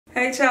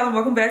Hey child, and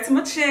welcome back to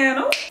my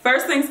channel.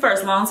 First things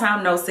first, long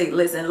time no see.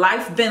 Listen,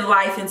 life been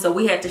life, and so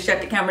we had to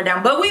shut the camera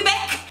down, but we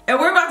back. And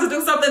we're about to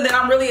do something that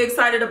I'm really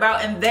excited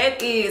about, and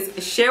that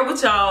is share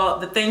with y'all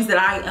the things that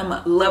I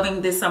am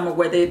loving this summer,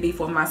 whether it be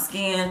for my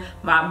skin,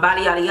 my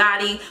body, yada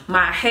yada,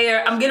 my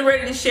hair. I'm getting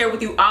ready to share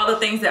with you all the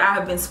things that I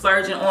have been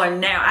splurging on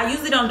now. I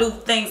usually don't do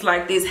things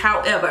like this.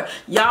 However,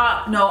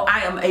 y'all know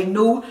I am a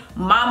new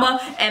mama,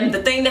 and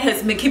the thing that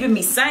has been keeping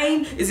me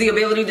sane is the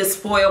ability to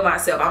spoil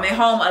myself. I'm at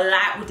home a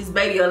lot with this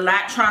baby a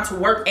lot, trying to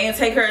work and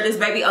take care of this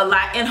baby a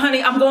lot, and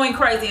honey, I'm going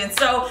crazy. And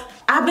so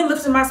I've been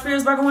lifting my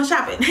spirits by going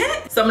shopping.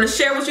 So I'm gonna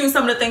share with you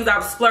some of the things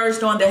I've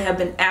splurged on that have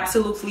been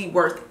absolutely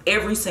worth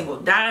every single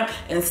dime.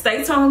 And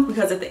stay tuned,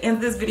 because at the end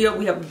of this video,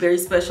 we have a very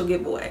special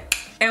giveaway.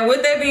 And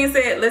with that being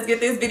said, let's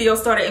get this video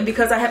started. And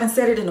because I haven't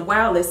said it in a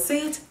while, let's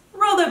see it.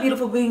 Roll that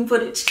beautiful bean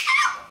footage.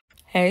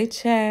 Hey,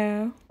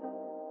 child.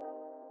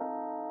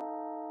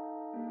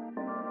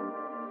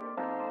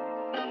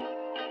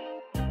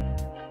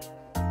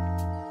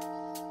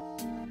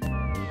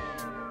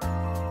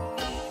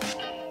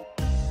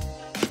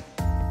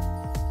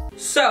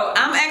 So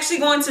I'm actually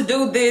going to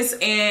do this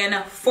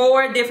in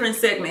 4 different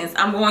segments.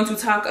 I'm going to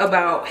talk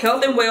about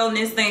health and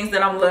wellness, things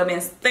that I'm loving,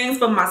 things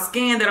for my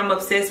skin that I'm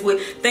obsessed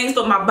with, things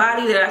for my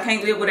body that I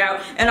can't live without.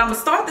 And I'm gonna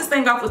start this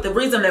thing off with the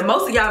reason that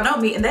most of y'all know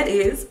me, and that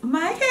is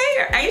my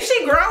hair. Ain't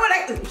she growing?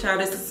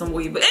 Child, this is some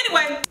weed. But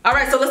anyway, all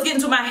right, so let's get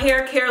into my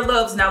hair care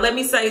loves. Now let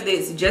me say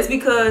this, just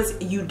because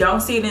you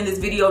don't see it in this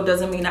video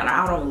doesn't mean that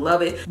I don't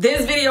love it.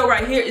 This video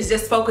right here is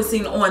just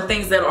focusing on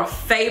things that are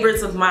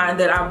favorites of mine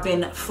that I've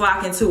been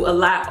flocking to a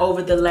lot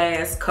over the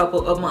last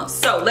couple of months.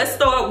 So let's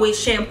start with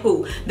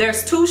shampoo.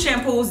 There's 2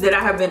 shampoos that I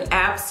have been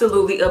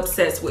absolutely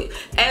obsessed with.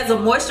 As a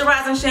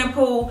moisturizing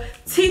shampoo,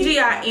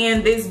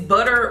 TGIN, this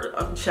butter,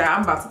 oh, child,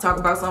 I'm about to talk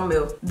about something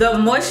else. The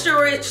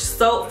Moisture Rich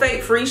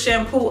Sulfate Free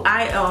Shampoo,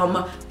 I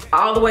am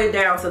all the way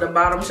down to the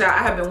bottom, child. I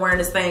have been wearing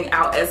this thing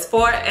out. As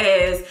far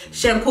as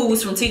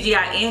shampoos from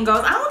TGIN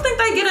goes, I don't think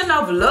they get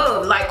enough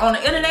love. Like on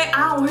the internet,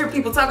 I don't hear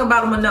people talking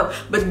about them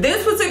enough. But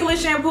this particular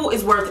shampoo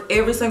is worth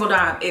every single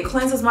dime. It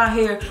cleanses my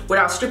hair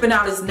without stripping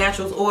out its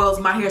natural oils.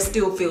 My hair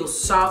still feels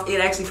soft.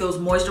 It actually feels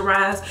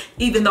moisturized,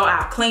 even though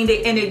I've cleaned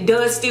it, and it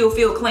does still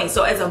feel clean.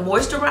 So as a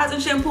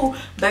moisturizing shampoo,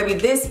 baby,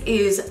 this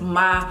is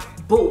my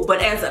boo.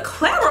 But as a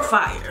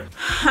clarifier,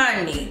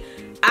 honey,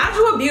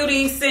 Adwoa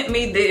Beauty sent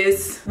me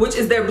this, which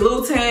is their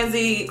Blue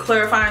Tansy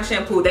clarifying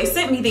shampoo. They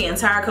sent me the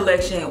entire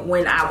collection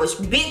when I was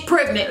big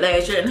pregnant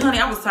last year, and honey,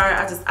 I was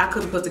tired. I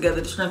couldn't put together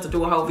the strength to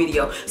do a whole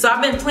video. So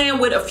I've been playing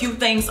with a few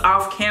things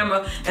off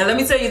camera, and let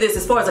me tell you this,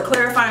 as far as a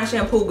clarifying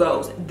shampoo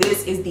goes,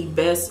 this is the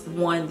best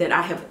one that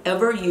I have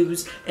ever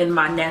used in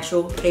my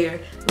natural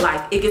hair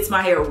life. It gets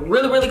my hair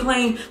really, really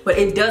clean, but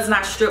it does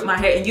not strip my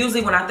hair. And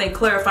usually when I think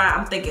clarify,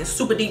 I'm thinking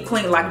super deep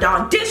clean, like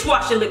Dawn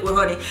dishwashing liquid,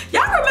 honey.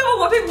 Y'all remember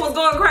when people was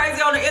going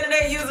crazy on the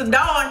internet using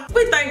Dawn?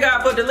 We thank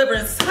God for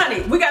deliverance,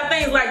 honey. We got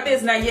things like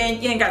this now. You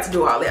ain't got to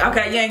do all that,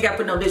 okay? You ain't got to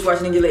put no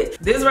dishwashing in your lid.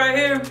 This right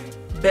here,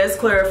 best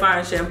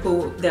clarifying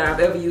shampoo that I've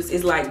ever used,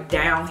 is like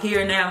down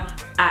here now.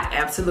 I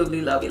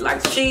absolutely love it.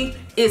 Like, she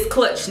is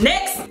clutch.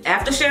 Next,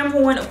 after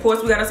shampooing, of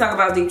course, we gotta talk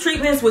about deep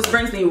treatments, which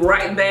brings me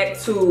right back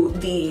to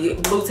the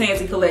Blue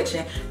Tansy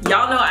collection.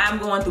 Y'all know I'm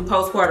going through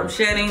postpartum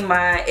shedding.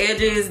 My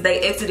edges, they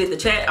exited the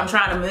chat. I'm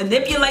trying to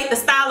manipulate the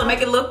style and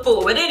make it look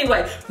full. But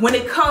anyway, when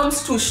it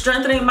comes to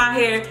strengthening my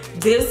hair,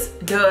 this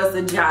does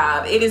the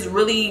job. It is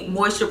really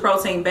moisture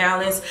protein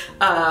balanced.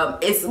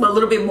 It's a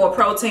little bit more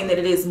protein than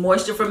it is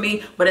moisture for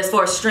me. But as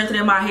far as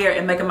strengthening my hair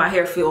and making my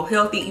hair feel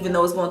healthy, even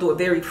though it's going through a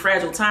very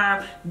fragile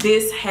time,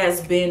 this has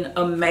been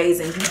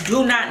amazing. You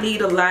do not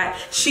need a lot.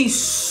 She's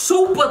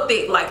super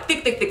thick, like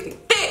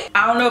thick.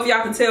 I don't know if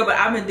y'all can tell, but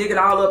I've been digging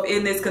all up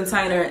in this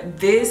container.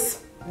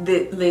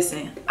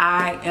 Listen,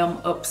 I am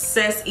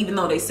obsessed. Even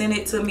though they sent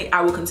it to me,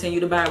 I will continue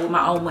to buy it with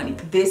my own money.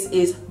 This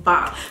is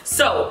bomb.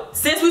 So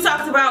since we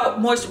talked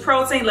about moisture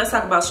protein, let's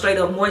talk about straight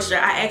up moisture.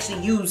 I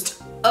actually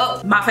used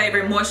up my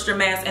favorite moisture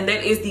mask, and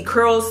that is the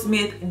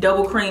Curlsmith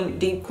Double Cream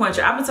Deep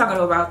Quencher. I've been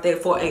talking about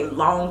that for a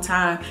long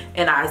time,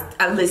 and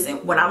I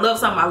listen, when I love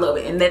something, I love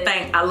it, and that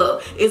thing I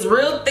love. It's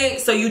real thick,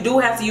 so you do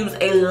have to use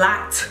a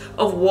lot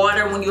of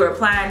water when you're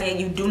applying it.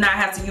 You do not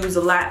have to use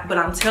a lot, but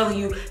I'm telling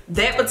you,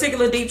 that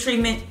particular deep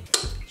treatment,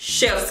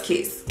 chef's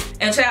kiss.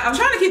 And child, I'm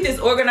trying to keep this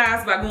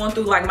organized by going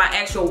through like my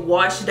actual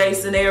wash day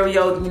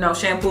scenario, you know,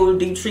 shampoo,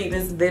 deep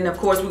treatments. Then of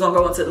course we're gonna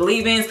go into the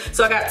leave-ins.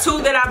 So I got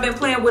 2 that I've been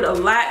playing with a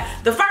lot.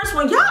 The first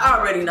one, y'all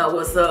already know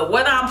what's up.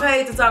 Whether I'm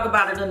paid to talk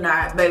about it or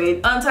not,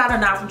 baby, Untie the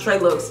Knot from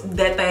Treluxe.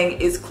 That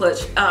thing is clutch.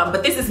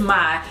 But this is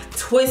my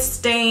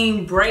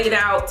twisting, braid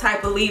out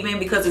type of leave-in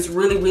because it's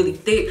really, really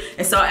thick.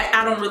 And so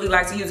I don't really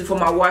like to use it for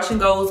my washing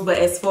goals, but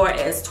as far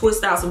as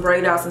twist outs and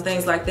braid outs and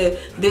things like that,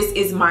 this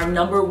is my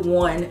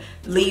 #1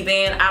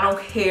 leave-in. I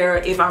don't care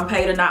care if I'm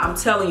paid or not. I'm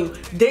telling you,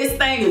 this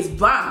thing is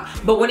bomb.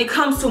 But when it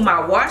comes to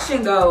my wash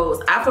and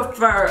goes, I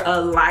prefer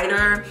a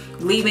lighter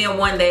leave-in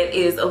one that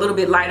is a little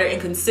bit lighter in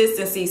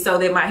consistency so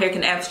that my hair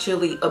can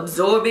actually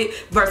absorb it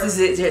versus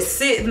it just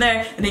sitting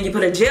there and then you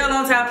put a gel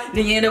on top and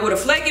then you end up with a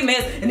flaky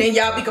mess and then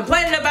y'all be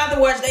complaining about the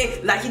wash day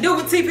like you do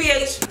with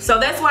TPH. So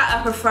that's why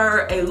I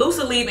prefer a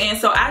looser leave-in.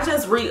 So I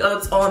just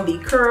re-upped on the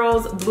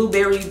Curls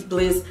Blueberry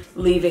Bliss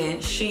leave-in.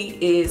 She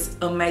is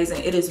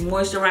amazing. It is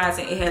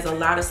moisturizing. It has a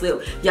lot of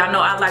slip. Y'all know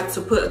I like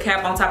to put a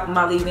cap on top of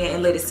my leave-in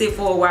and let it sit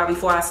for a while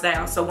before I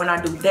style. So when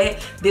I do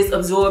that, this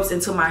absorbs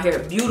into my hair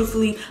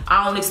beautifully.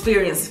 I don't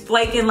experience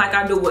flaking like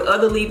I do with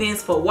other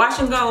leave-ins. For wash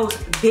and goes,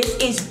 this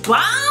is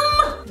bomb.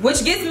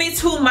 Which gets me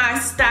to my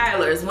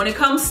stylers. When it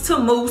comes to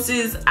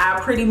mousses, I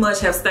pretty much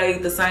have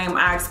stayed the same.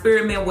 I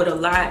experiment with a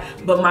lot,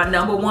 but my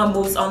 #1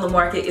 mousse on the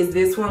market is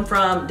this one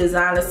from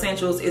Design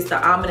Essentials. It's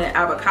the Almond and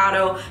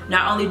Avocado.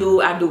 Not only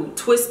do I do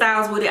twist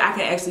styles with it, I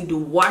can actually do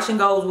wash and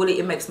goes with it.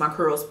 It makes my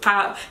curls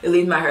pop. It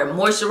leaves my hair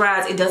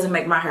moisturized. It doesn't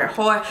make my hair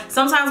hard.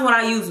 Sometimes when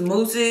I use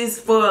mousses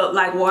for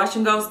like wash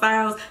and go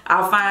styles,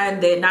 I'll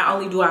find that not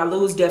only do I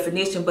lose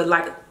definition, but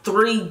like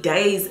 3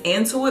 days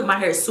into it, my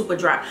hair is super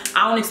dry.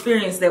 I don't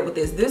experience that with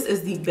this. This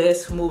is the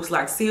best mousse.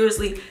 Like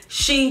seriously,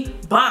 she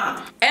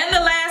bomb. And the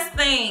last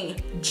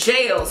thing,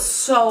 gels.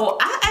 So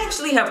I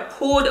actually have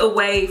pulled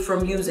away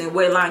from using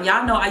wet line.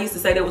 Y'all know I used to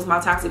say that was my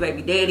toxic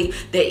baby daddy,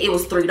 that it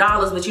was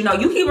 $3, but you know,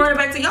 you keep running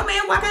back to your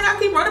man. Why can't I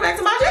keep running back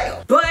to my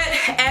gel? But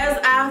as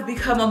I've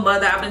become a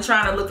mother, I've been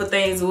trying to look for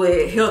things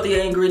with healthier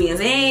ingredients.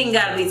 It ain't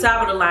gotta be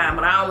top of the line,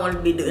 but I don't want to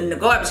be in the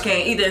garbage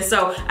can either. And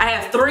so I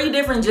have 3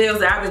 different gels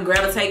that I've been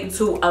gravitating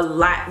to a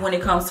lot when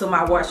it comes to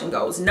my wash and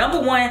goes.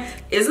 #1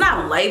 is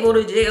not labeled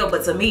a gel,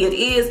 but to me it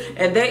is,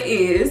 and that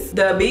is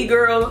the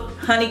B-Girl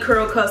Honey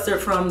Curl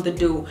Custard from The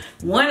Dew.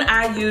 When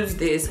I use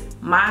this,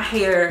 my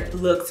hair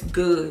looked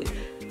good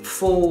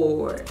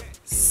for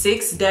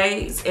 6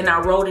 days and I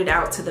rolled it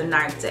out to the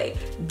 9th day.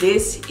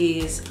 This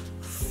is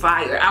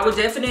fire. I would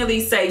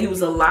definitely say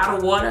use a lot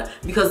of water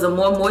because the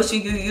more moisture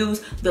you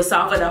use, the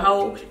softer the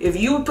hold. If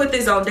you put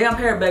this on damp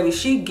hair, baby,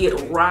 she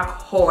get rock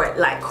hard,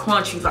 like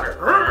crunchy, like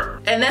Rrr.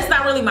 And that's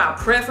not really my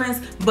preference,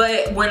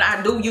 but when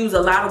I do use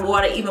a lot of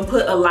water, even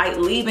put a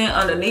light leave-in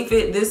underneath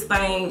it, this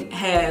thing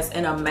has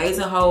an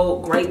amazing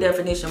hold, great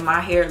definition. My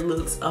hair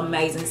looks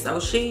amazing.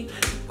 So she,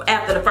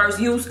 after the first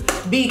use,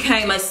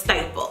 became a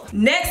staple.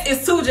 Next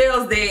is 2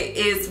 gels that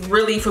is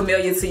really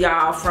familiar to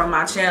y'all from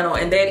my channel,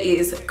 and that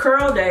is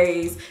Curl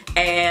Days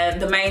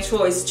and the main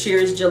choice,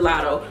 Cheers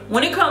Gelato.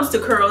 When it comes to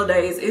Curl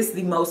Days, it's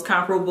the most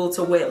comparable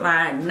to wet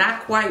line.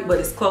 Not quite, but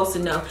it's close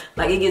enough.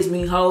 Like it gives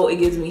me hold, it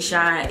gives me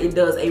shine. It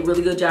does a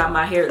really good job.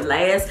 My hair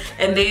lasts.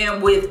 And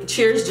then with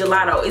Cheers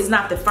Gelato, it's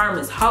not the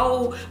firmest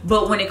hold,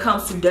 but when it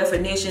comes to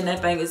definition,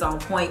 that thing is on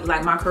point.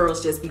 Like my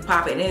curls just be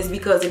popping. And it's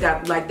because it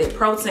got like that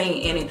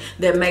protein in it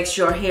that makes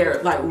your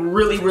hair like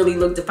really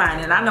look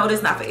defined. And I know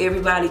that's not for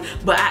everybody,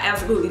 but I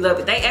absolutely love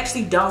it. They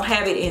actually don't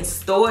have it in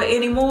store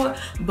anymore,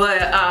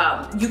 but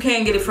you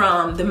can get it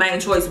from the Main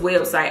Choice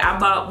website.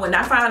 When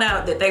I found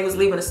out that they was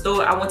leaving the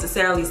store, I went to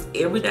Sally's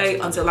every day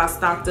until I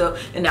stocked up,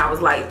 and I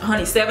was like,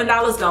 honey,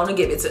 $7, gonna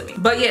give it to me.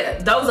 But yeah,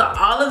 those are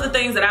all of the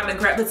things that I've been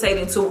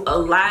gravitating to a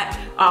lot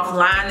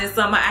offline this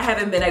summer. I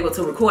haven't been able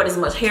to record as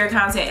much hair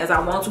content as I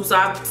want to,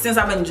 so since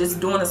I've been just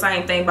doing the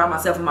same thing by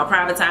myself in my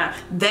private time,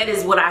 that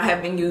is what I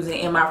have been using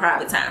in my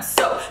private time.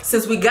 So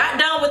since we got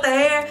done with the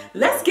hair,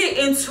 let's get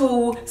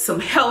into some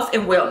health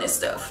and wellness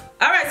stuff.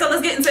 All right, so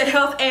let's get into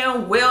health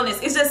and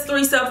wellness. It's just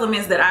 3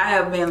 supplements that I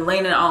have been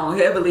leaning on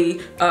heavily.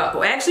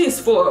 Well, actually it's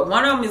 4.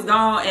 One of them is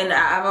gone, and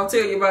I'm gonna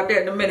tell you about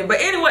that in a minute. But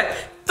anyway,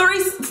 4.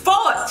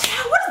 What's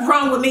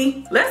wrong with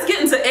me? Let's get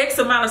into X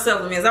amount of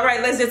supplements. All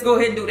right, let's just go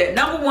ahead and do that.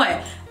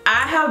 #1,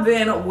 I have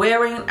been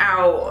wearing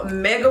out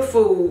Mega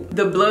Food,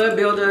 the blood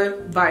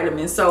builder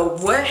vitamin. So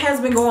what has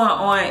been going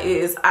on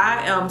is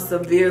I am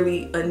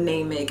severely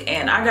anemic,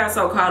 and I got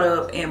so caught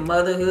up in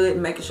motherhood,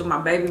 making sure my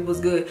baby was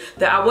good,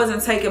 that I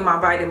wasn't taking my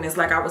vitamins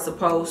like I was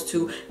supposed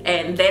to,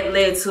 and that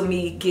led to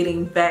me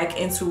getting back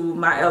into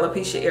my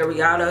alopecia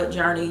areata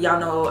journey. Y'all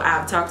know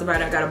I've talked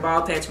about it. I got a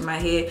bald patch in my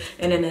head,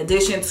 and in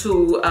addition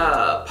to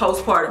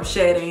postpartum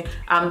shedding,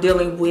 I'm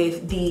dealing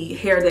with the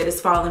hair that is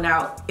falling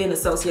out in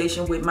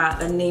association with my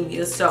anemia.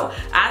 So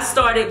I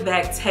started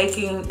back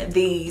taking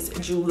these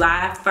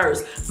July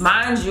 1st.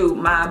 Mind you,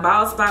 my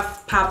bald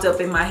spot popped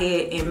up in my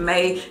head in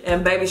May,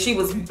 and baby, she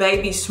was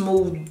baby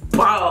smooth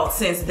bald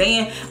since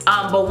then.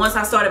 But once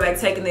I started back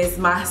taking this,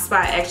 my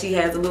spot actually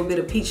has a little bit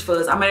of peach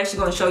fuzz. I'm actually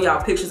going to show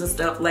y'all pictures and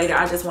stuff later.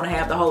 I just want to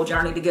have the whole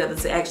journey together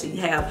to actually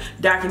have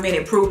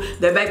documented proof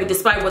that, baby,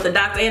 despite what the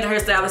doctor and the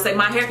hairstylist say,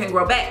 my hair can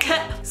grow back.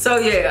 So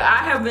yeah,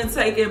 I have been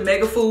taking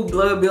Mega Food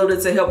Blood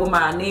Builder to help with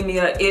my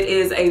anemia. It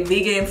is a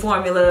vegan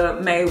formula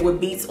made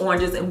with beets,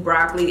 oranges, and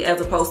broccoli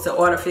as opposed to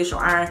artificial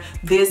iron.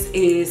 This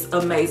is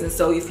amazing.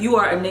 So if you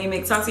are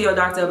anemic, talk to your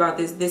doctor about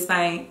this. This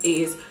thing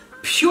is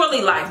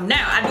purely life.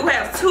 Now, I do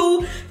have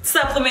 2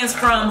 supplements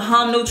from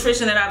Home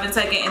Nutrition that I've been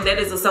taking, and that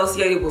is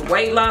associated with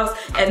weight loss.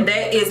 And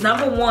that is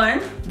number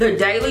 1, the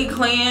Daily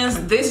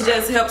Cleanse. This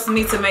just helps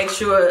me to make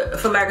sure,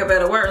 for lack of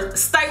better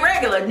words, stay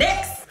regular.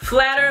 Next,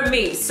 Flatter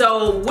Me.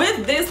 So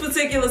with this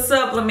particular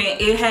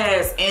supplement, it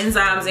has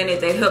enzymes in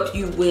it that help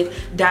you with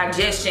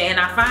digestion. And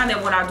I find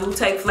that when I do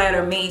take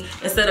Flatter Me,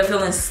 instead of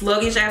feeling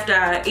sluggish after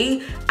I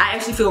eat, I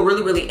actually feel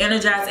really, really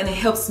energized, and it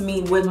helps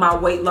me with my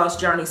weight loss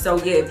journey. So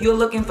yeah, if you're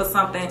looking for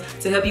something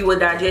to help you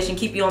with digestion,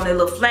 keep you on that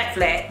little flat,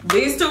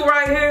 these 2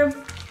 right here,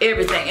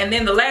 everything. And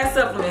then the last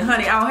supplement,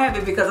 honey, I don't have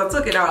it because I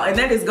took it all, and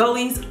that is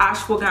Golee's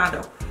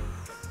ashwagandha.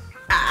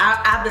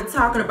 I've been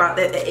talking about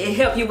that. It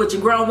helps you with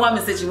your grown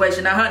woman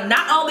situation. Now,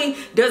 not only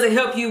does it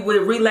help you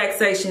with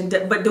relaxation,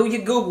 but do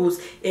your Googles.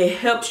 It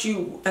helps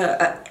you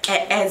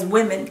as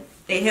women.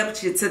 It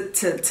helps you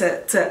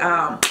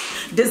to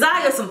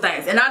desire some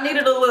things. And I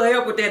needed a little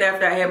help with that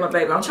after I had my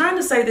baby. I'm trying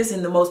to say this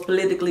in the most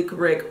politically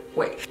correct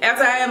way.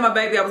 After I had my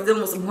baby, I was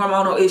dealing with some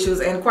hormonal issues,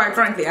 and quite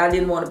frankly, I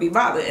didn't want to be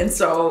bothered. And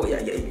so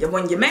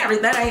when you're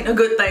married, that ain't a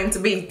good thing to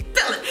be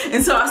feeling.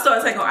 And so I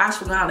started taking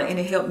ashwagandha, and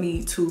it helped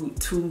me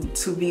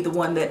to be the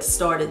one that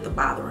started the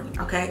bothering,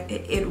 okay?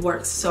 It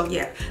works. So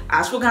yeah,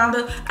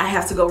 ashwagandha, I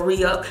have to go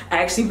re-up. I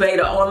actually made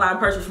an online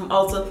purchase from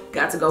Ulta,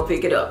 got to go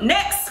pick it up.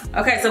 Next,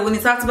 okay, so when you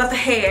talked about the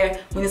hair,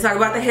 when you talk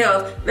about the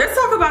health, let's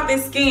talk about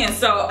this skin.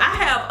 So I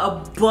have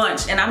a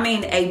bunch, and I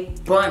mean a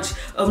bunch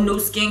of new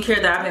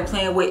skincare that I've been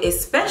playing with,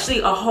 especially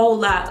a whole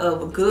lot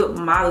of good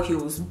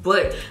molecules,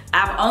 but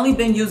I've only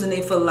been using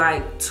it for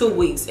like 2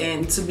 weeks.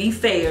 And to be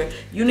fair,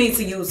 you need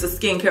to use a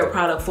skincare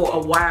product for a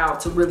while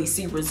to really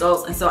see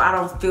results. And so I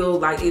don't feel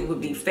like it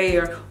would be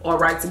fair or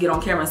right to get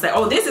on camera and say,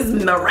 oh, this is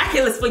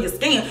miraculous for your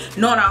skin,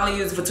 knowing I only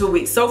use it for 2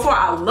 weeks. So far,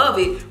 I love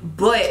it,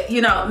 but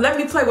you know, let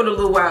me play with it a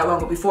little while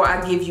longer before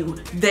I give you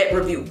that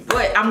review.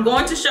 But I'm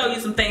going to show you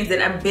some things that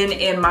have been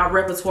in my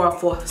repertoire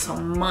for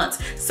some months,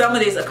 some of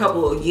this a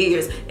couple of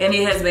years, and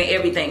it has been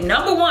everything.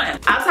 Number 1,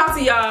 I talked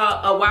to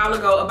y'all a while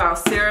ago about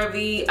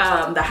CeraVe,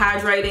 the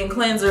hydrating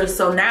cleanser.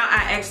 So now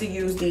I actually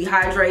use the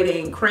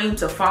hydrating cream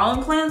to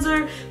foam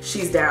cleanser.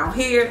 She's down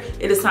here.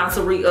 It is time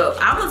to re-up.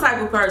 I'm the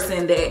type of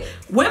person that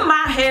with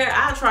my hair,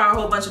 I try a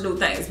whole bunch of new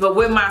things, but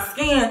with my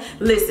skin,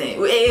 listen,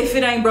 if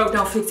it ain't broke,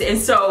 don't fix it. And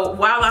so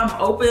while I'm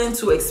open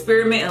to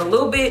experimenting a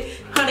little bit,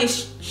 honey,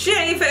 she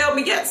ain't failed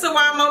me yet, so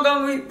why am I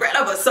gonna be rid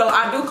of her? So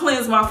I do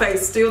cleanse my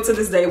face still to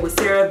this day with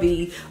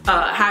CeraVe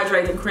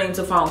hydrating cream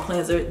to foam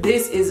cleanser.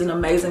 This is an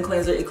amazing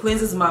cleanser. It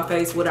cleanses my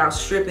face without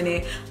stripping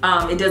it.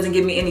 It doesn't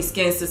give me any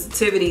skin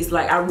sensitivities.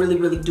 Like, I really,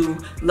 really do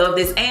love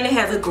this, and it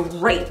has a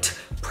great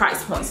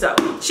price point. So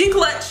she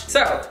clutch.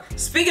 So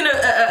speaking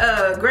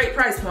of great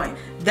price point,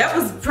 that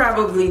was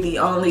probably the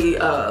only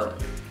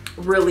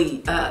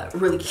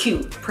really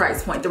cute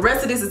price point. The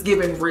rest of this is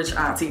giving rich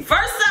auntie.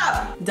 First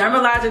up,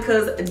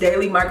 Dermalogica's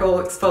Daily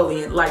Micro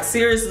Exfoliant. Like,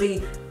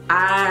 seriously,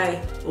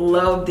 I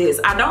love this.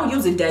 I don't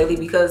use it daily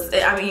because,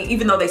 I mean,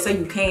 even though they say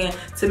you can,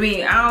 to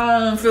me, I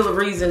don't feel a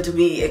reason to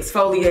be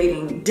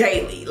exfoliating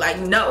daily. Like,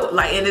 no.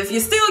 Like, and if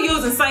you're still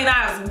using St.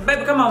 Ives,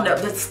 baby, come on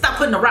up. Just stop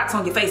putting the rocks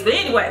on your face. But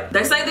anyway,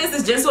 they say this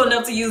is gentle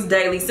enough to use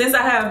daily. Since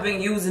I have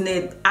been using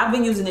it, I've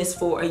been using this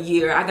for a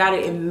year. I got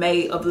it in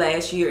May of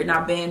last year, and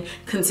I've been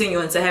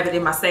continuing to have it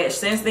in my stash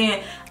since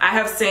then. I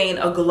have seen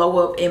a glow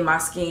up in my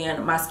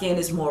skin. My skin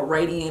is more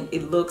radiant.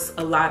 It looks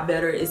a lot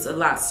better. It's a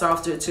lot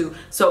softer too.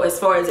 So as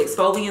far as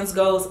exfoliants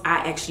goes, I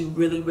actually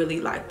really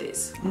like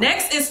this.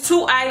 Next is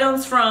 2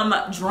 items from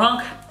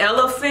Drunk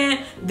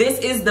Elephant. This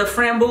is the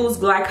Framboos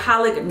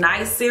Glycolic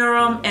Night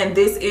Serum, and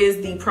this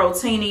is the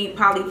Proteini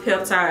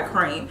Polypeptide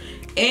Cream.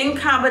 In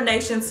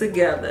combination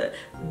together,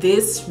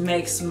 this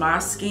makes my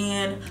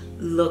skin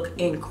look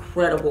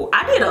incredible.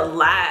 I did a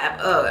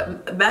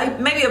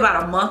live maybe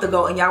about a month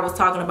ago, and y'all was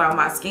talking about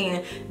my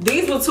skin.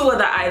 These were 2 of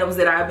the items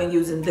that I've been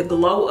using: the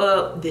glow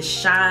up, the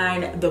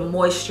shine, the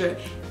moisture,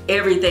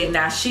 everything.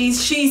 Now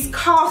she's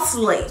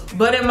costly,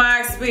 but in my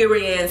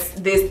experience,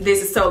 this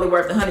is totally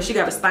worth it. Honey, she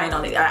got a stain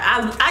on it.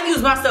 I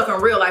use my stuff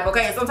in real life,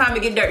 okay, and sometimes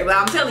it get dirty, but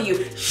I'm telling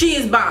you, she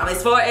is bomb.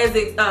 As far as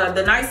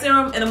the night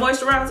serum and the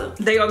moisturizer,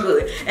 they are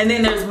good. And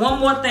then there's one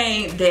more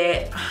thing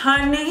that,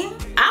 honey,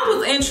 I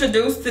was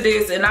introduced to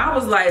this, and I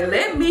was like,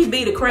 let me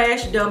be the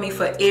crash dummy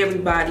for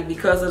everybody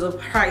because of the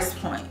price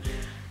point.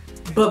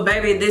 But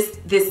baby,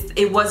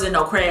 it wasn't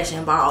no crash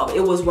involved. It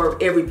was worth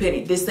every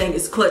penny. This thing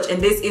is clutch.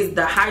 And this is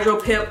the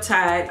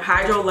Hydropeptide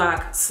Hydro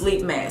Lock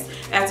Sleep Mask.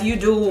 After you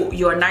do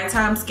your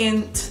nighttime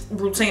skin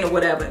routine or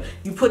whatever,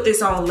 you put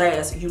this on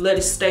last. You let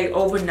it stay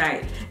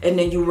overnight, and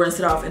then you rinse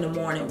it off in the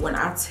morning. When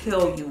I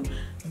tell you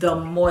the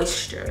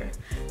moisture,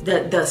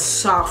 the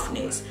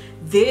softness,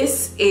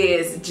 this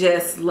is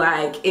just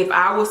like, if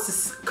I was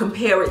to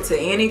compare it to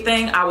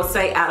anything, I would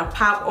say out of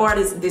pop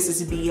artists, this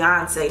is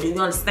Beyonce. Do you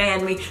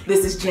understand me?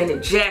 This is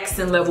Janet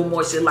Jackson level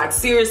moisture. Like,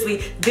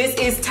 seriously, this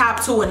is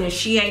top 2, and then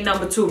she ain't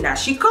number 2. Now,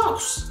 she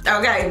costs.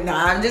 Okay,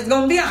 now I'm just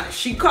gonna be honest,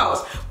 she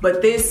costs.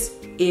 But this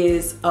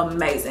is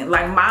amazing.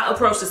 Like, my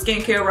approach to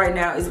skincare right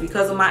now is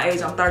because of my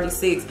age. I'm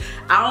 36.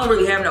 I don't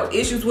really have no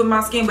issues with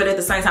my skin, but at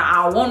the same time,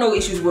 I don't want no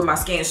issues with my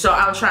skin. So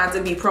I'm trying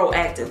to be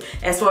proactive.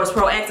 As far as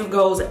proactive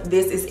goes,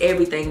 this is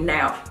everything.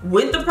 Now,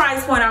 with the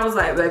price point, I was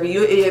like, baby,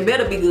 it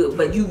better be good.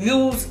 But you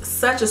use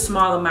such a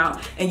small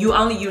amount and you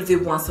only use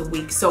it once a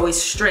week. So it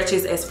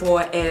stretches as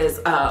far as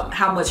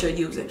how much you're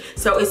using.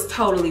 So it's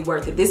totally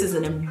worth it. This is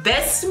an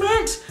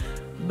investment,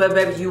 but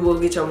baby, you will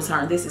get your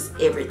return. This is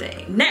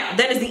everything. Now,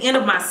 that is the end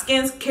of my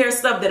skincare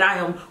stuff that I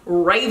am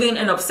raving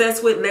and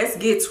obsessed with. Let's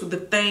get to the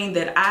thing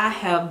that I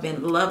have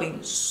been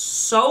loving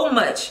so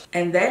much,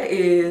 and that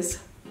is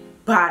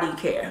body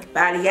care.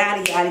 Body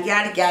yada yada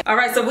yada yada. All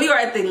right, so we are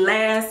at the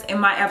last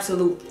and my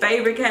absolute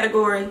favorite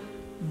category,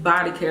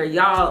 body care.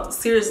 Y'all,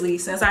 seriously,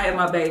 since I had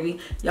my baby,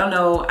 y'all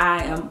know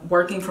I am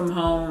working from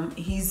home.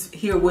 He's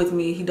here with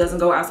me. He doesn't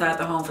go outside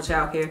the home for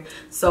childcare.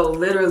 So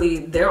literally,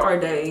 there are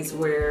days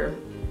where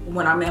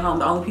when I'm at home,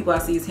 the only people I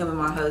see is him and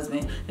my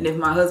husband. And if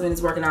my husband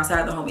is working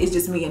outside the home, it's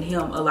just me and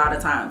him a lot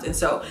of times. And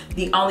so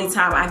the only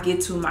time I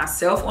get to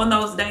myself on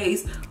those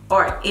days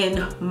are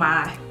in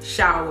my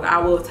shower. I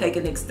will take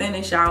an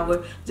extended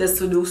shower just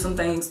to do some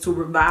things to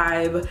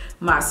revive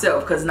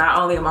myself. Because not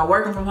only am I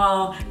working from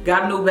home,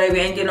 got a new baby,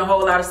 ain't getting a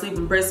whole lot of sleep,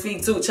 and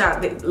breastfeed too,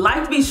 child.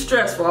 Life be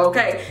stressful,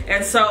 okay?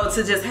 And so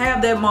to just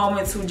have that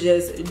moment to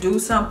just do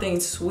something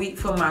sweet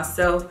for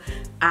myself,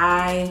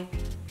 I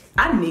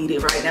need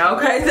it right now,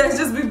 okay? That's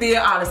just me being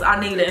honest. I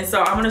need it. And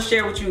so I'm gonna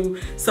share with you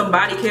some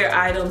body care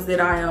items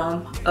that I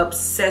am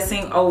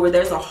obsessing over.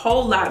 There's a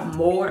whole lot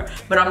more,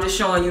 but I'm just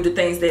showing you the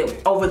things that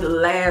over the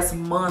last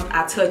month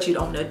I touch it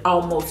on an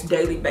almost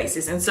daily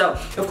basis. And so,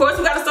 of course,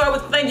 we gotta start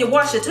with the thing you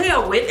wash your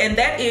tail with, and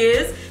that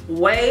is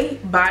Way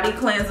Body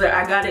Cleanser.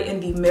 I got it in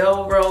the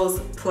Melrose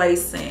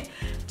Place scent.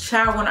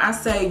 Child, when I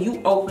say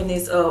you open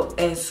this up,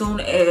 as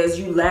soon as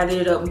you lather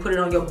it up and put it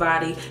on your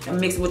body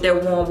and mix it with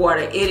that warm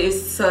water, it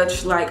is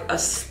such like a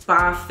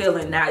spa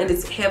feeling. Now, it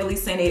is heavily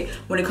scented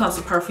when it comes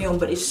to perfume,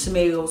 but it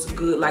smells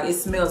good. Like, it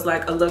smells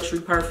like a luxury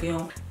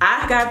perfume.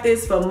 I got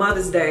this for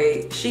Mother's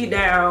Day. She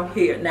down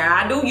here. Now,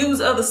 I do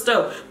use other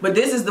stuff, but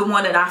this is the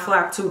one that I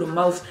flock to the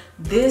most.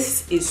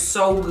 This is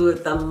so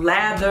good. The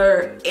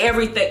lather,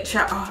 everything.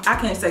 Child, oh, I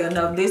can't say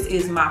enough. This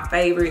is my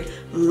favorite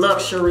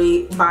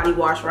luxury body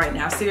wash right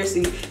now.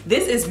 Seriously,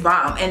 this is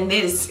bomb, and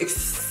it is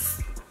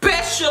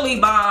especially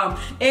bomb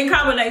in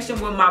combination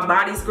with my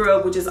body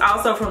scrub, which is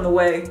also from the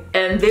Way.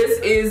 And this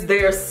is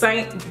their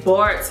St.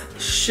 Bart's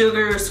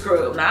Sugar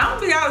Scrub. Now, I'm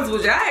gonna be honest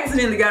with you, I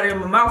accidentally got it in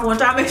my mouth one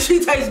time and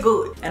she tastes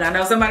good. And I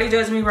know somebody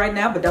judged me right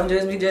now, but don't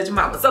judge me, judge your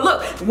mama. So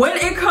look, when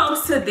it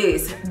comes to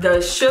this,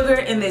 the sugar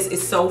in this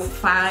is so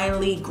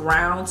finely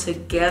ground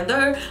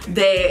together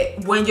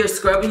that when you're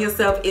scrubbing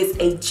yourself, it's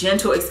a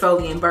gentle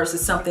exfoliant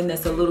versus something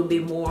that's a little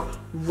bit more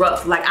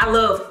rough. Like, I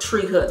love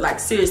Tree Hut, like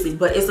seriously,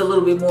 but it's a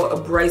little bit more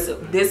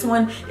abrasive. This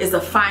one is a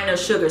finer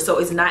sugar, so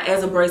it's not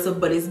as abrasive,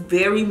 but it's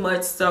very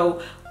much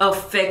so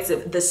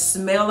effective. The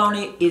smell on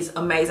it is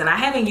amazing. I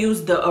haven't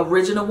used the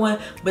original one,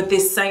 but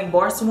this St.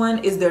 Bart's one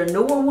is their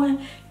newer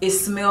one. It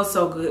smells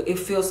so good. It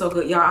feels so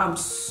good. Y'all, I'm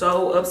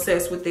so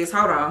obsessed with this.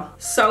 Hold on.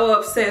 So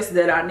obsessed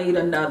that I need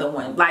another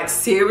one. Like,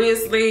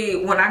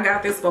 seriously, when I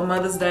got this for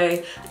Mother's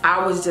Day,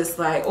 I was just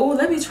like, oh,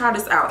 let me try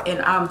this out.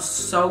 And I'm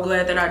so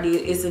glad that I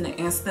did. It's an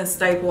instant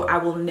staple. I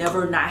will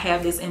never not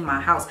have this in my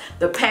house.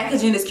 The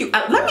packaging is cute.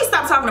 Let me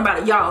stop talking about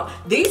it, y'all.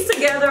 These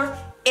together,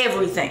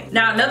 everything.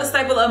 Now, another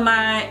staple of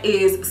mine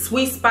is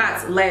Sweet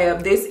Spots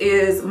Lab. This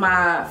is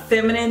my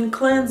feminine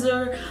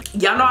cleanser.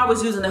 Y'all know I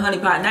was using the honey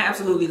pot, and I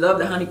absolutely love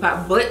the honey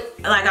pot, but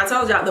like I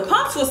told y'all, the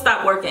pumps will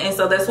stop working, and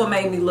so that's what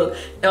made me look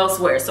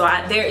elsewhere. So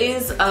there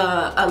is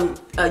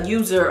a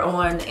user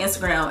on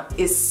Instagram,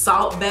 is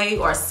Salt Bae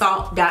or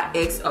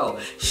salt.xo.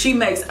 She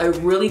makes a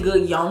really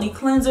good yoni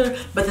cleanser,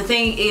 but the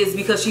thing is,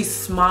 because she's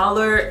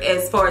smaller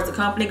as far as the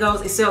company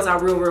goes, it sells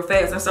out real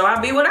fast, and so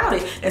I'll be without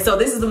it. And so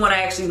this is the one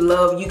I actually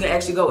love. You can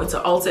actually go into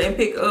Ulta and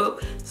pick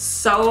up.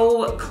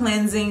 So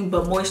cleansing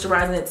but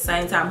moisturizing at the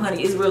same time.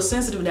 Honey, it's real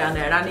sensitive down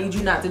there, and I need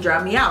you not to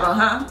dry me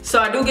out, So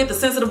I do get the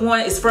sensitive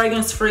one. It's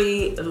fragrance free.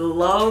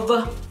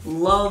 Love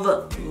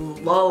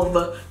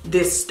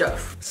this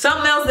stuff.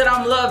 Something else that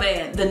I'm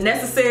loving, the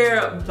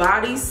Necessaire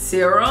Body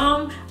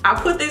Serum. I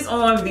put this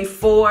on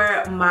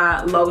before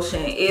my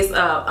lotion. It's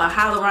a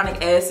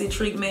hyaluronic acid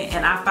treatment,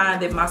 and I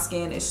find that my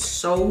skin is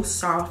so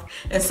soft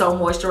and so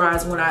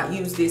moisturized when I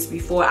use this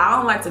before. I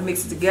don't like to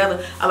mix it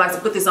together. I like to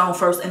put this on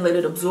first and let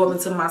it absorb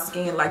into my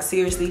skin. Like,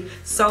 seriously,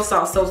 so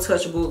soft, so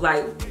touchable,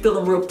 like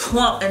feeling real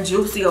plump and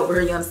juicy over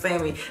here, you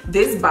understand me?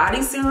 This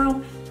body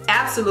serum,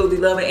 absolutely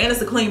love it, and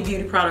it's a clean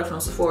beauty product from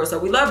Sephora, so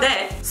we love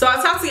that. So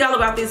I talked to y'all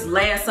about this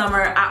last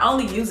summer. I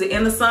only use it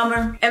in the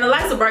summer, and the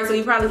lights are bright so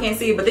you probably can't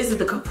see it, but this is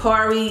the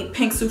Kapari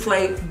Pink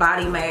Souffle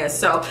Body Mask.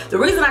 So the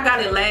reason I got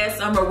it last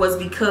summer was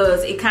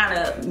because it kind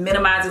of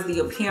minimizes the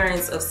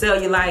appearance of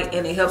cellulite,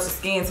 and it helps the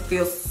skin to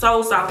feel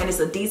so soft, and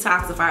it's a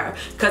detoxifier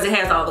because it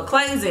has all the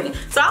clays in it.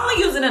 So I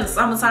only use it in the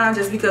summertime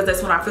just because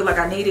that's when I feel like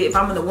I need it. If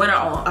I'm in the winter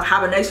on a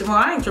hibernation mode,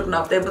 I ain't tripping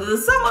off that, but in the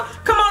summer,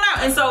 come on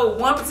out. And so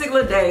one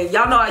particular day,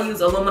 y'all know I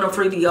use aluminum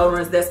free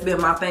deodorants. That's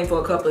been my thing for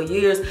a couple of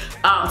years.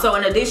 So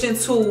in addition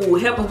to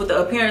helping with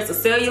the appearance of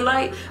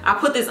cellulite, I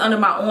put this under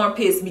my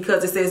armpits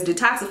because it says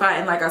detoxify,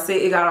 and like I said,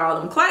 it got all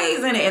them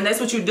clays in it. And that's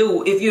what you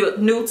do if you're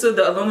new to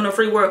the aluminum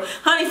free world.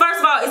 Honey, first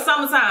of all, it's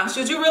summertime.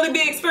 Should you really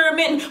be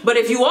experimenting? But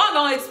if you are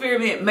gonna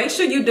experiment, make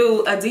sure you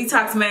do a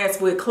detox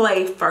mask with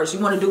clay first. You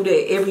want to do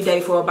that every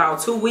day for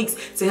about 2 weeks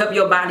to help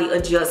your body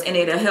adjust, and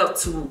it'll help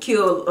to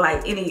kill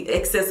like any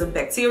excessive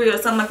bacteria or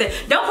something like that.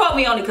 Don't quote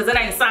me on it because it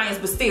ain't science,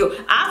 but still,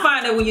 I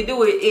find that when you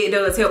do it, it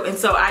does help. And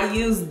so I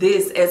use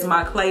this as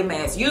my clay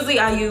mask. Usually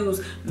I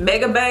use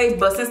Mega Babe,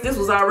 but since this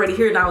was already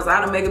here and I was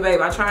out of Mega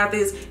Babe, I tried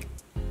this.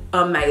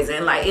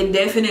 Amazing. Like, it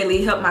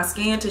definitely helped my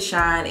skin to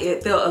shine.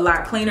 It felt a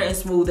lot cleaner and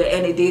smoother,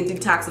 and it did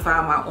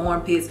detoxify my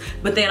armpits.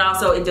 But then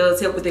also it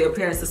does help with the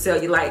appearance of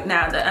cellulite.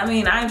 Now, I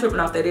mean, I ain't tripping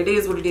off that. It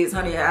is what it is,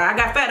 honey. I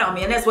got fat on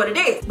me, and that's what it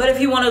is. But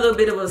if you want a little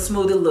bit of a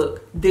smoother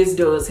look, this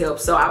does help.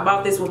 So I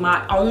bought this with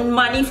my own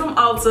money from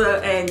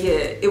Ulta, and yeah,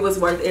 it was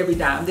worth every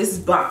dime. This is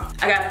bomb.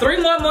 I got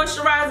 3 more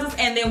moisturizers,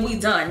 and then we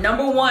done.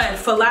 Number 1,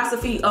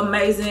 Philosophy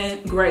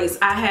Amazing Grace.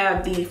 I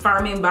have the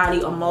Firming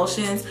Body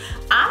Emulsions.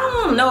 I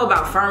don't know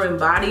about Firming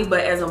Body,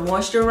 but as a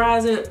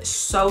moisturizer,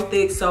 so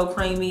thick, so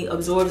creamy,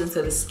 absorbs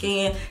into the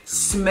skin,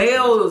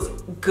 smells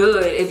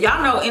good. If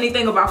y'all know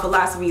anything about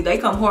Philosophy, they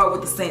come hard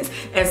with the scents.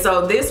 And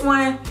so this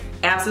one,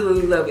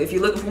 absolutely love it. If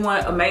you're looking for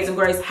one, Amazing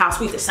Grace, how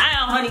sweet the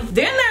sound, honey.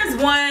 Then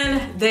there's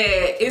one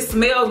that it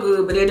smells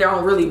good, but it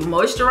don't really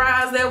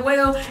moisturize that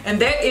well,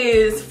 and that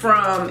is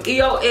from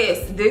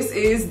EOS. This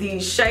is the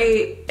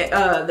Shea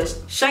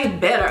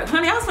Better.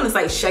 Honey, I was gonna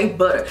say Shea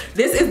Butter.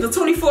 This is the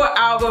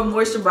 24-hour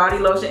moisture body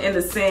lotion in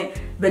the scent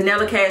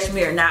Vanilla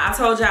Cashmere. Now, I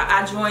told y'all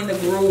I joined the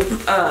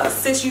group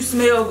Sis You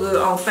Smell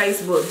Good on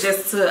Facebook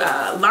just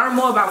to learn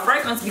more about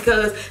fragrance,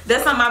 because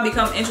that's something I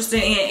become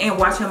interested in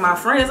watching my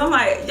friends. I'm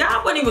like,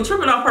 y'all wasn't even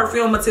tripping on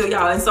perfume until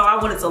y'all, and so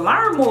I wanted to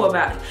learn more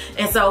about it.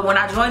 And so when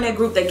I joined that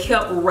group, they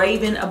kept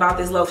raving about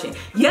this lotion.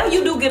 Yeah,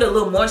 you do get a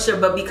little moisture,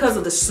 but because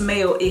of the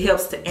smell, it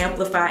helps to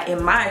amplify,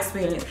 in my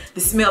experience,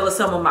 the smell of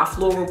some of my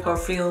floral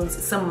perfumes,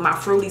 some of my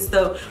fruity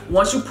stuff.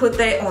 Once you put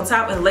that on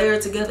top and layer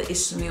it together, it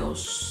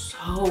smells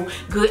so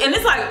good, and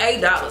it's like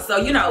 $8, so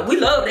you know we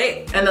love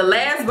that. And the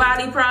last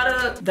body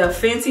product, the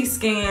Fenty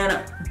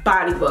Skin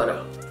Body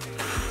Butter.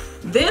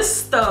 This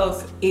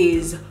stuff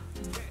is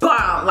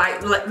bomb.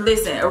 Like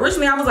listen,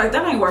 originally I was like,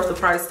 that ain't worth the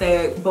price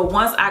tag, but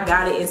once I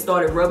got it and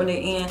started rubbing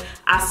it in,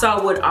 I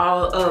saw what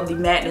all of the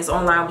madness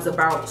online was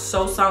about.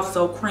 So soft,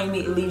 so creamy,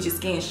 it leaves your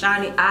skin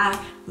shiny. I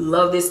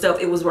love this stuff.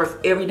 It was worth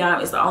every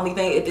dime. It's the only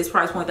thing at this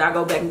price point that I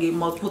go back and get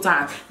multiple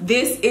times.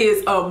 This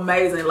is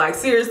amazing. Like,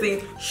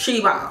 seriously,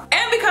 she bomb.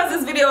 And because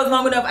this video is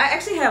long enough, I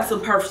actually have some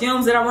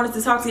perfumes that I wanted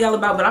to talk to y'all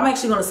about, but I'm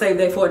actually going to save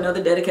that for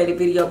another dedicated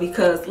video,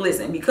 because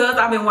listen, because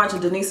I've been watching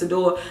Denise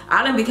Adore,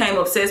 I done became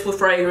obsessed with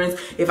fragrance.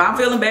 If I'm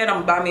feeling bad,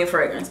 I'm gonna buy me a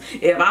fragrance.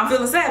 If I'm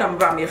feeling sad, I'm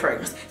gonna buy me a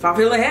fragrance. If I'm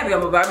feeling happy,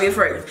 I'm gonna buy me a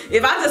fragrance.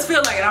 If I just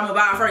feel like it, I'm gonna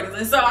buy a fragrance.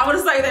 And so I'm gonna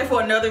save that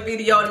for another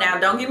video. Now,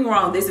 don't get me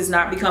wrong, this is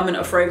not becoming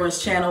a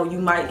fragrance channel. You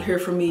might hear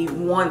from me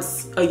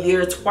once a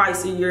year,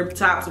 twice a year,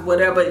 tops,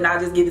 whatever, and I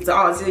just get it to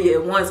all to you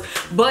at once.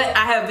 But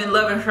I have been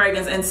loving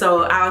fragrance, and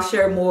so I'll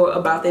share more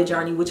about that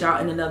journey with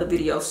y'all in another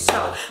video.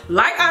 So,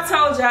 like I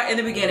told y'all in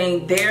the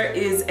beginning, there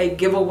is a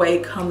giveaway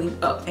coming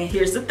up. And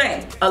here's the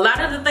thing. A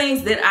lot of the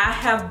things that I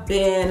have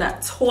been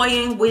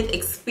toying with,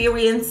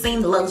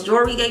 experiencing,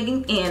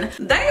 luxuriating in,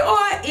 they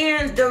are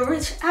in the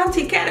rich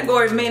auntie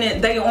category,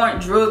 meaning they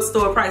aren't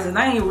drugstore prices.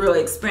 They ain't real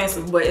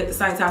expensive, but at the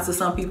same time, to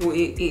some people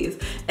it is.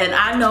 And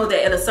I know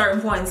that at a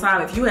certain point in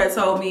time, if you had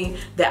told me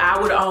that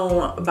I would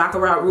own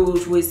Baccarat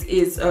Rouge, which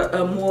is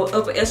a more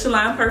upper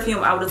echelon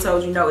perfume, I would have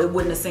told you no, it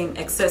wouldn't have seemed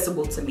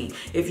accessible to me.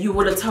 If you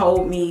would have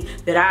told me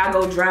that I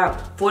go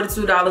drop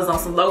 $42 on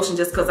some lotion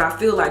just because I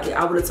feel like it,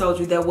 I would have told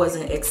you that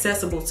wasn't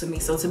accessible to me.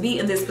 So to be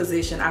in this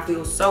position, I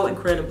feel so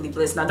incredibly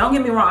blessed. Now, don't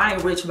get me wrong, I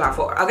ain't rich by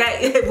far,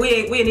 okay? we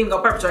ain't even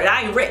gonna perpetrate.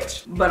 I ain't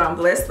rich, but I'm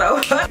blessed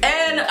though.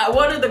 And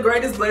one of the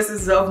greatest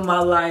blessings of my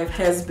life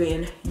has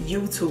been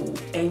YouTube.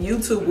 And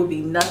YouTube would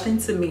be nothing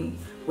to me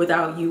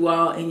without you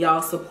all and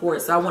y'all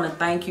support. So I want to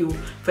thank you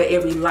for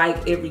every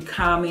like, every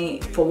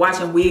comment, for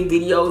watching wig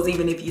videos,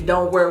 even if you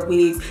don't wear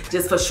wigs,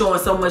 just for showing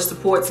so much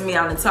support to me.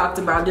 I done talked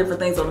about different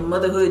things on the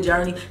motherhood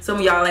journey. Some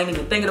of y'all ain't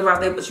even thinking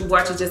about that, but you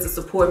watch it just to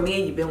support me,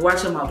 and you've been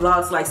watching my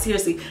vlogs. Like,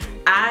 seriously,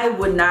 I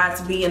would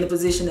not be in the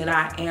position that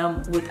I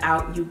am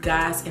without you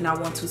guys, and I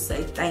want to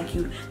say thank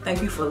you.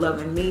 Thank you for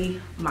loving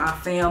me, my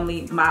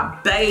family, my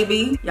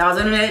baby. Y'all's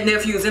internet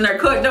nephews in there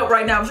cutting up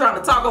right now. I'm trying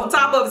to talk on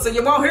top of it so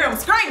you won't hear them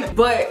screaming.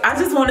 But I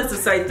just wanted to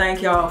say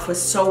thank y'all for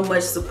so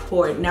much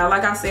support. Now,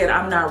 like I said,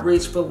 I'm not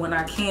rich, but when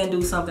I can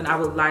do something, I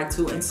would like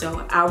to. And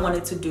so I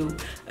wanted to do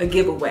a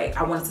giveaway.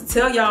 I wanted to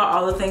tell y'all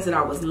all the things that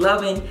I was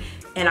loving,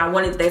 and I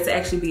wanted that to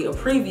actually be a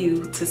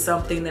preview to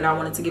something that I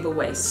wanted to give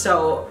away.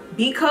 So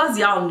because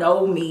y'all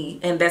know me,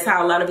 and that's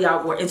how a lot of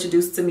y'all were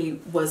introduced to me,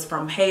 was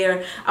from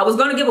hair, I was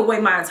gonna give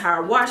away my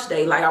entire wash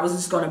day. Like, I was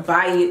just gonna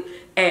buy it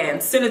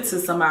and send it to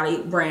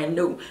somebody brand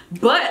new.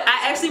 But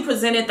I actually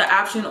presented the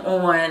option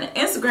on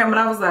Instagram, and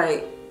I was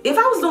like, if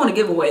I was doing a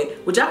giveaway,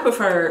 would y'all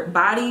prefer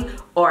body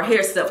or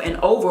hair stuff? And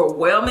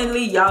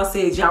overwhelmingly, y'all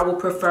said y'all would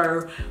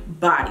prefer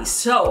body.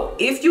 So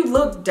if you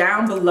look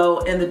down below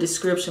in the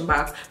description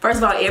box, first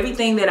of all,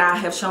 everything that I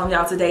have shown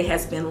y'all today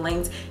has been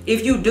linked.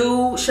 If you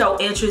do show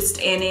interest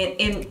in it,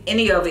 in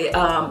any of it,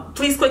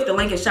 please click the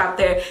link and shop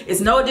there.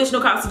 It's no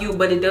additional cost to you,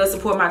 but it does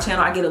support my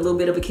channel. I get a little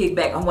bit of a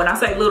kickback. And when I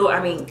say little,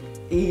 I mean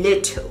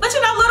little. But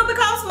you know, little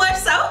becomes much,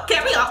 so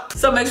carry on.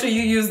 So make sure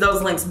you use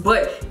those links.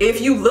 But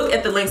if you look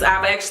at the links,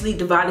 I've actually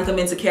divided them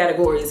into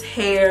categories: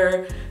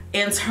 hair,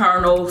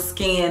 internal,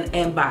 skin,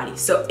 and body.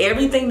 So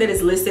everything that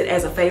is listed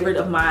as a favorite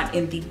of mine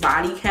in the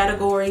body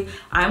category,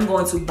 I'm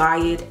going to buy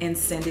it and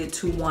send it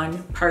to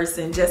one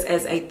person just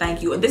as a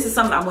thank you. And this is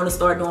something I'm going to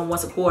start doing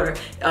once a quarter,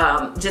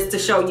 just to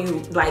show you,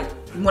 like,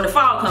 when the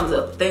fall comes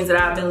up, things that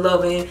I've been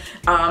loving,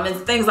 and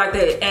things like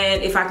that.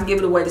 And if I can give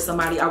it away to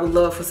somebody, I would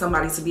love for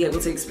somebody to be able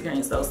to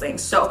experience those things.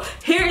 So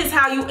here is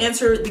how you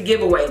enter the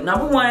giveaway.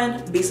 Number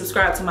one, be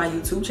subscribed to my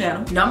YouTube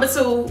channel. Number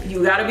two,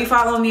 you gotta be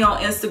following me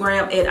on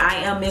Instagram at I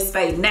am Miss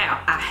Faye.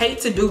 Now, I hate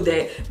to do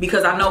that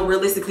because I know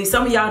realistically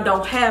some of y'all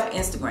don't have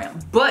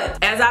Instagram.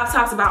 But as I've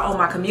talked about on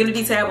my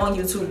community tab on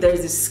YouTube,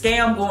 there's this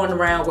scam going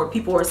around where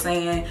people are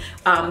saying,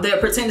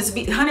 they're pretending to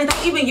be, honey,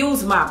 don't even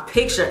use my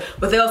picture,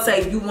 but they'll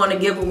say, you want to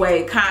give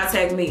away,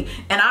 contact me.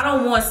 And I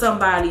don't want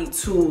somebody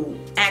to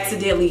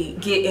accidentally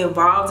get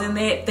involved in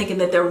that thinking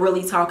that they're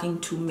really talking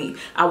to me.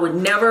 I would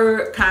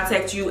never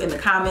contact you in the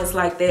comments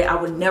like that. I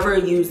would never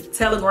use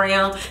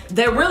Telegram.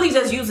 They're really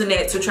just using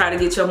that to try to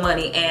get your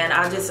money, and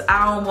I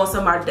don't want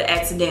somebody to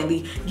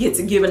accidentally get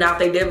to giving out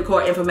their debit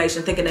card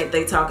information thinking that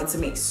they're talking to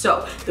me.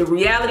 So the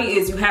reality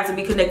is you have to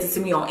be connected to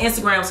me on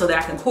Instagram so that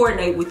I can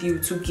coordinate with you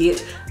to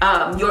get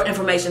your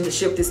information to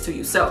ship this to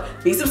you. So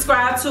be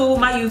subscribed to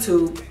my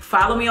YouTube,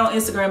 follow me on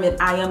Instagram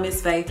at I am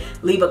Miss Faye,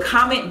 leave a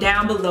comment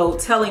down below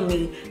telling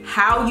me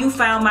how you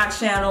found my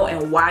channel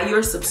and why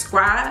you're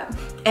subscribed,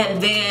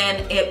 and then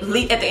at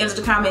the end of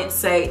the comment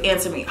say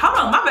answer me. Hold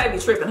on, my baby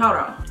tripping, hold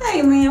on.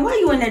 Hey man, why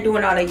you in there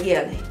doing all that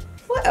yelling?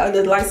 What? Oh,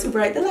 the light's too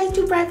bright. The light's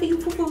too bright for you,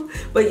 poo-poo.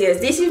 But yes,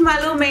 this is my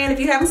little man. If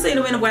you haven't seen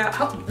him in a while,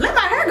 let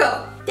my hair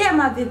go. That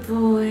my big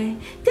boy.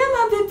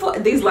 That my big boy.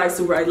 These lights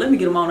too bright. Let me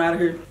get them on out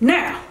of here.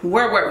 Now,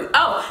 where were we?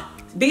 Oh,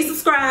 be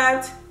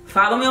subscribed.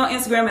 Follow me on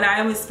Instagram at I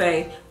am Miss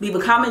Faye. Leave a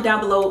comment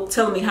down below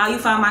telling me how you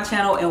found my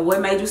channel and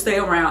what made you stay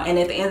around. And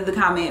at the end of the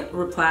comment,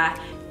 reply,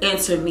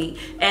 enter me.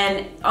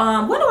 And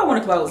when do I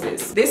want to close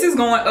this? This is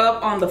going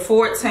up on the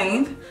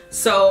 14th.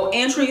 So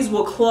entries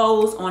will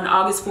close on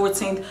August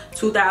 14th,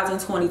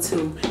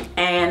 2022.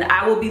 And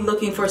I will be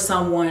looking for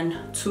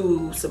someone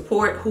to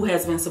support who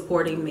has been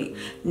supporting me.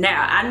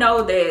 Now, I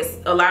know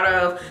that a lot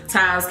of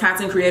times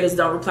content creators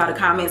don't reply to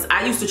comments.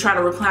 I used to try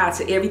to reply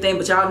to everything,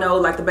 but y'all know,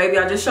 like the baby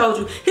I just showed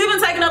you, he's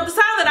been taking up the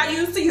time that I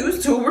used to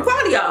use to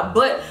reply to y'all.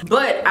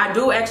 But I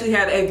do actually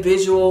have a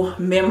visual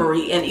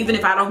memory. And even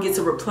if I don't get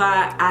to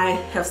reply, I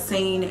have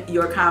seen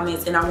your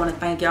comments and I want to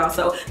thank y'all.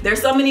 So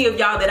there's so many of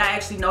y'all that I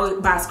actually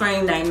know by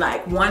screen name,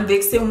 like One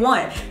Vixen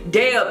One,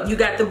 Deb, you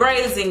got the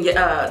braids in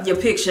your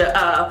picture,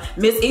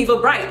 Miss Eva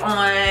Bright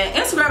on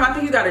Instagram. I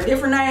think you got a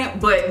different name,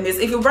 but Miss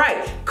Eva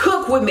Bright,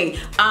 Cook With Me,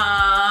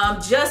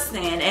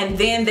 Justin, and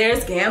then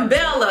there's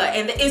Gambella,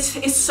 and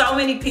it's so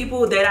many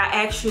people that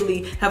I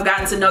actually have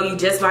gotten to know you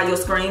just by your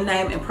screen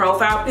name and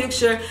profile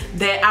picture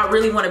that I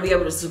really want to be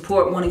able to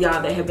support one of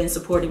y'all that have been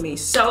supporting me.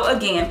 So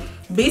again,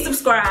 be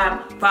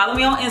subscribed, follow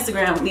me on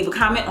Instagram, leave a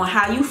comment on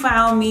how you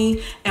found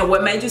me and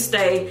what made you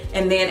stay,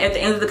 and then at the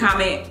end of the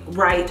comment,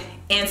 write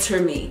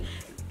enter me.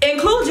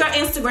 Include your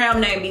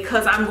Instagram name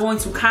because I'm going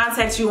to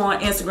contact you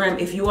on Instagram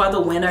if you are the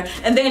winner.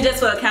 And then just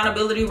for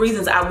accountability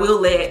reasons, I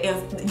will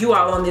let you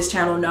all on this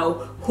channel know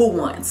who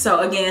won. So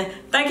again,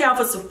 thank y'all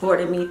for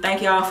supporting me.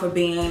 Thank y'all for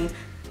being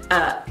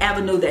an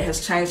avenue that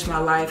has changed my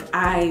life.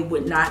 I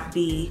would not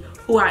be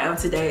who I am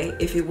today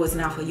if it was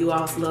not for you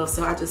all's love.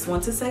 So I just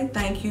want to say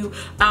thank you.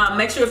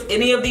 Make sure if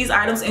any of these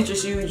items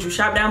interest you, you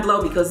shop down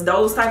below because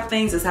those type of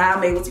things is how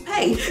I'm able to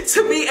pay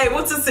to be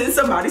able to send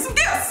somebody some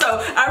gifts.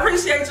 So I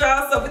appreciate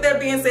y'all. So with that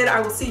being said,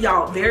 I will see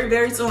y'all very,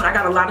 very soon. I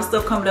got a lot of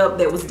stuff coming up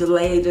that was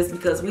delayed just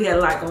because we had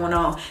a lot going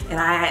on.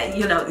 And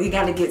you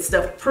got to get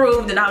stuff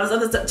approved and all this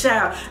other stuff.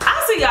 Child,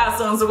 I'll see y'all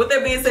soon. So with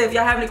that being said, if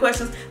y'all have any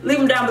questions, leave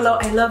them down below.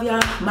 I love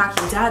y'all.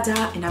 Maki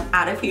Dada, and I'm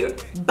out of here.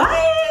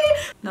 Bye.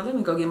 Now let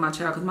me go get my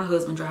child because my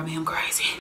husband driving him crazy.